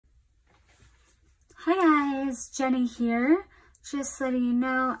guys, Jenny here. Just letting you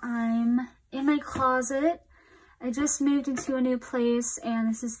know I'm in my closet. I just moved into a new place and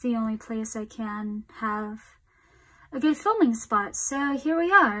this is the only place I can have a good filming spot. So here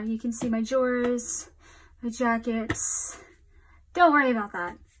we are. You can see my drawers, my jackets. Don't worry about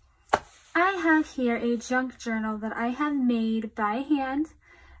that. I have here a junk journal that I have made by hand.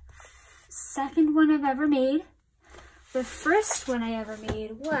 Second one I've ever made. The first one I ever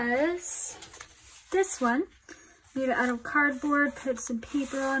made was this one. Made it out of cardboard, put some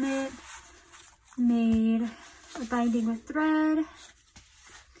paper on it, made a binding with thread,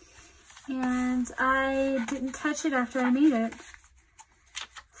 and I didn't touch it after I made it.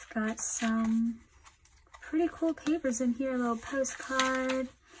 It's got some pretty cool papers in here, a little postcard,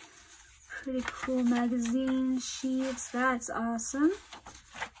 pretty cool magazine sheets, that's awesome.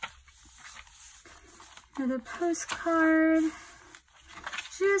 Another postcard,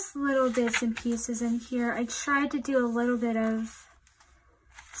 just little bits and pieces in here. I tried to do a little bit of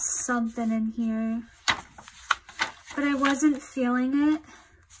something in here, but I wasn't feeling it.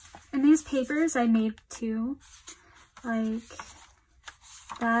 And these papers I made too, like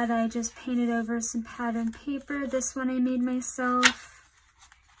that I just painted over some pattern paper. This one I made myself,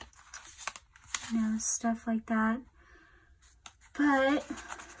 you know, stuff like that. But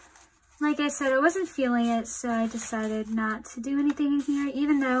like I said, I wasn't feeling it, so I decided not to do anything in here,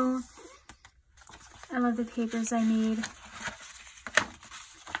 even though I love the papers I made.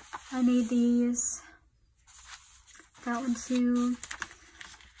 I made these. That one too.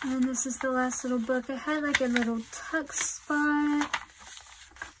 And this is the last little book. I had like a little tuck spot.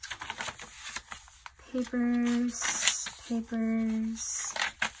 Papers, papers.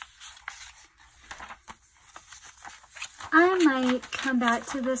 I might come back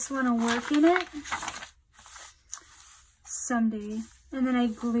to this one and work in it someday. And then I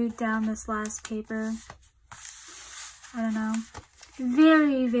glued down this last paper. I don't know.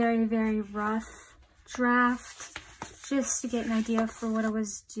 Very, very, very rough draft, just to get an idea for what I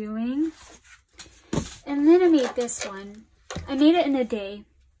was doing. And then I made this one. I made it in a day.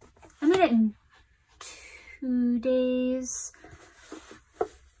 I made it in 2 days.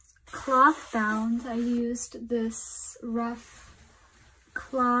 Cloth bound. I used this rough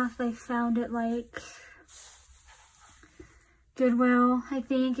cloth. I found it like Goodwill, I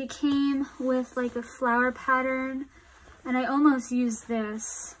think. It came with like a flower pattern, and I almost used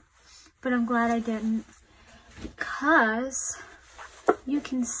this, but I'm glad I didn't, because you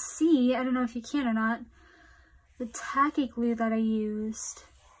can see, I don't know if you can or not, the tacky glue that I used.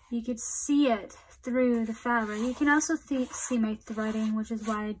 You could see it through the fabric. You can also see my threading, which is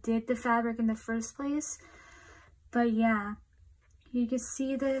why I did the fabric in the first place. But yeah, you could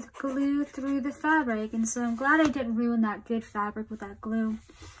see the glue through the fabric, and so I'm glad I didn't ruin that good fabric with that glue.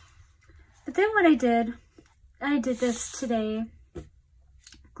 But then what I did this today.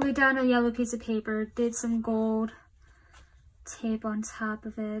 Glued down a yellow piece of paper, did some gold tape on top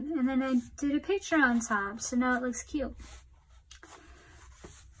of it, and then I did a picture on top, so now it looks cute.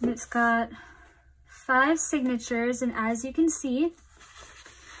 And it's got 5 signatures, and as you can see,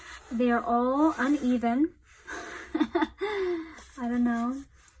 they are all uneven. I don't know.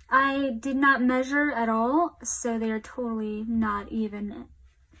 I did not measure at all, so they are totally not even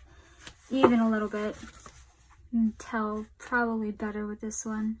a little bit. You can tell probably better with this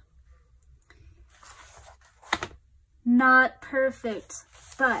one. Not perfect,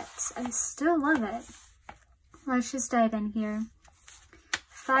 but I still love it. Let's just dive in here.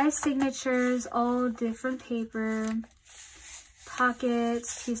 5 signatures, all different paper,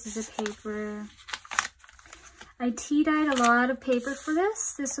 pockets, pieces of paper. I tea-dyed a lot of paper for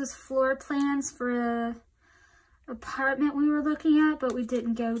this. This was floor plans for a apartment we were looking at, but we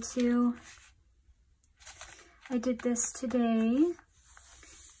didn't go to. I did this today.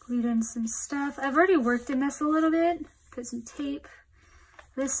 Glued in some stuff. I've already worked in this a little bit. Put some tape.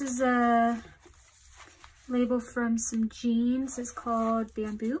 This is a label from some jeans. It's called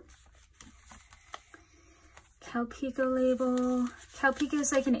Bamboo. Calpico label. Calpico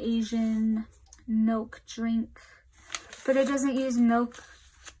is like an Asian milk drink, but it doesn't use milk,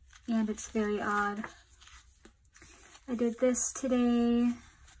 and it's very odd. I did this today.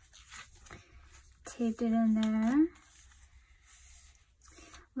 Taped it in there.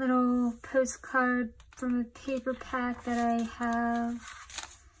 Little postcard from a paper pack that I have.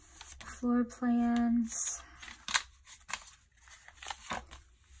 Floor plans.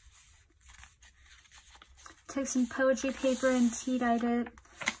 Took some poetry paper and tea-dyed it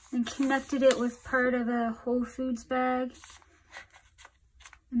and connected it with part of a Whole Foods bag.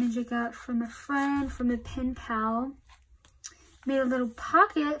 Image I got from a friend from a pen pal. Made a little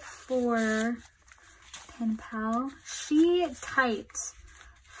pocket for pen pal. She typed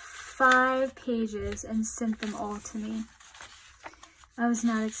 5 pages and sent them all to me. I was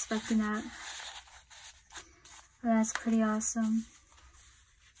not expecting that. But that's pretty awesome.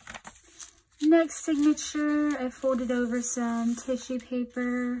 Next signature, I folded over some tissue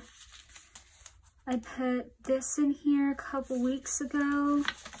paper. I put this in here a couple weeks ago.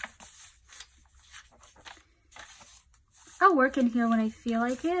 I'll work in here when I feel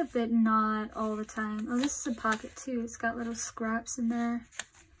like it, but not all the time. Oh, this is a pocket too. It's got little scraps in there.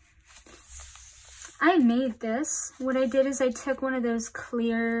 I made this. What I did is I took one of those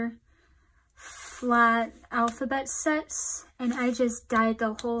clear, flat alphabet sets, and I just dyed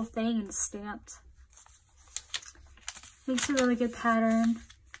the whole thing and stamped. Makes a really good pattern.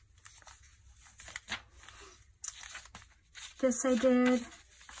 This I did.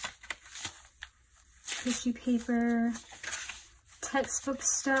 Tissue paper. Textbook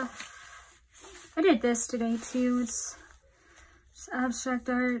stuff. I did this today too. It's abstract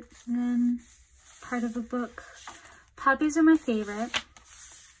art and then part of a book. Poppies are my favorite.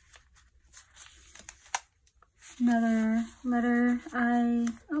 Another letter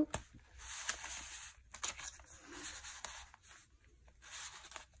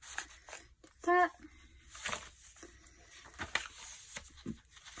that.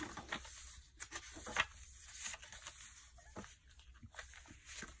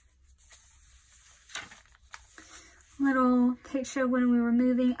 Little picture when we were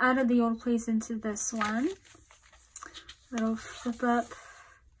moving out of the old place into this one. Little flip up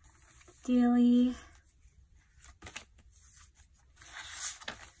dealy.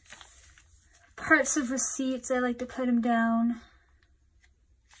 Parts of receipts, I like to put them down.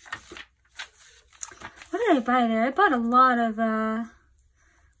 What did I buy there? I bought a lot of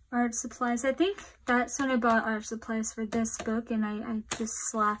art supplies. I think that's when I bought art supplies for this book, and I just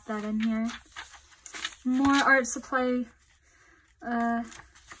slapped that in here. More art supply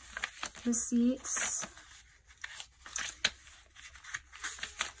receipts.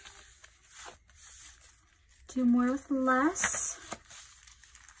 Do more with less.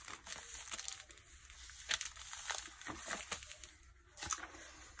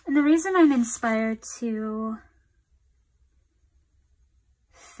 And the reason I'm inspired to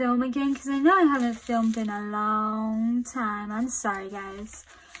film again, because I know I haven't filmed in a long time. I'm sorry, guys.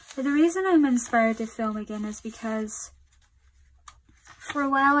 But the reason I'm inspired to film again is because for a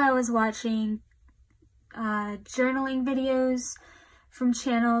while I was watching journaling videos from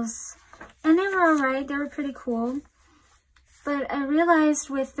channels, and they were alright, they were pretty cool. But I realized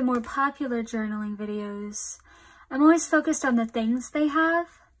with the more popular journaling videos, I'm always focused on the things they have.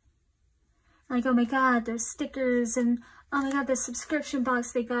 Like, oh my god, there's stickers, and oh my god, the subscription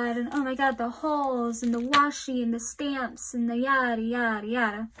box they got, and oh my god, the hauls, and the washi, and the stamps, and the yada, yada,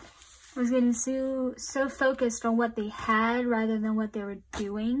 yada. I was getting so focused on what they had rather than what they were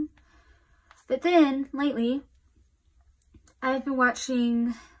doing. But then, lately, I've been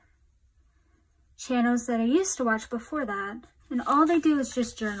watching channels that I used to watch before that, and all they do is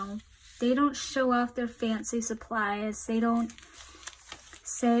just journal. They don't show off their fancy supplies. They don't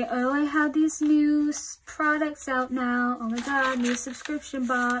say, oh, I have these new products out now. Oh my god, new subscription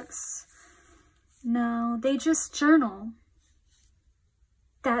box. No, they just journal.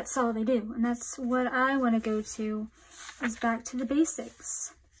 That's all they do. And that's what I want to go to, is back to the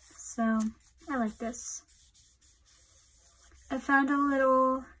basics. So, I like this. I found a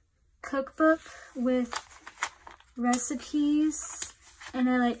little cookbook with recipes, and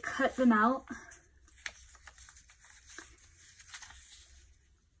I like cut them out.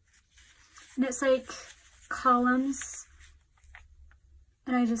 And it's like columns,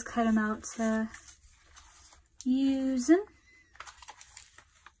 and I just cut them out to use them.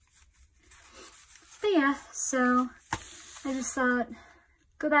 But yeah, so I just thought,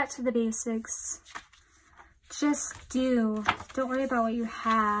 go back to the basics. Just do. Don't worry about what you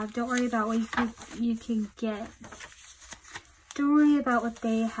have. Don't worry about what you can get. Don't worry about what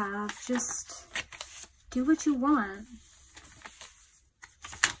they have. Just do what you want.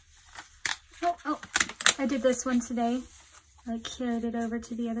 Oh, I did this one today. I carried it over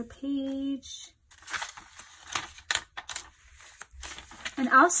to the other page. And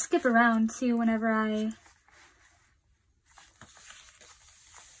I'll skip around too whenever I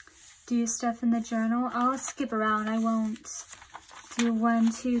do stuff in the journal. I'll skip around. I won't do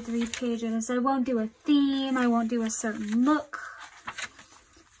 1, 2, 3 pages. I won't do a theme. I won't do a certain look.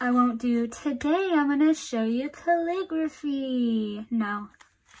 I won't do, today I'm going to show you calligraphy. No.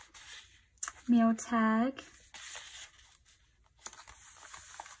 Mail tag.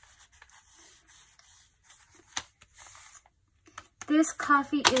 This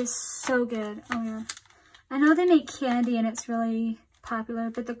coffee is so good. Oh yeah. I know they make candy and it's really popular,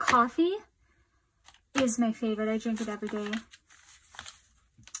 but the coffee is my favorite. I drink it every day.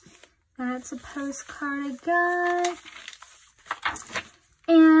 That's a postcard I got.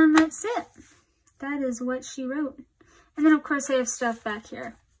 And that's it. That is what she wrote. And then of course I have stuff back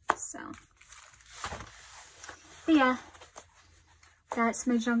here. So, but yeah, that's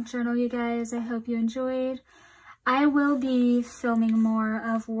my junk journal, you guys. I hope you enjoyed. I will be filming more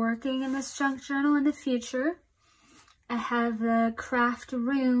of working in this junk journal in the future. I have the craft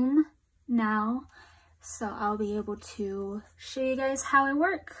room now, so I'll be able to show you guys how I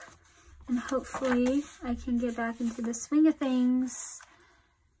work. And hopefully I can get back into the swing of things.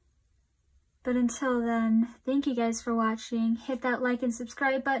 But until then, thank you guys for watching. Hit that like and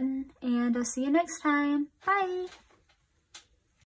subscribe button, and I'll see you next time. Bye!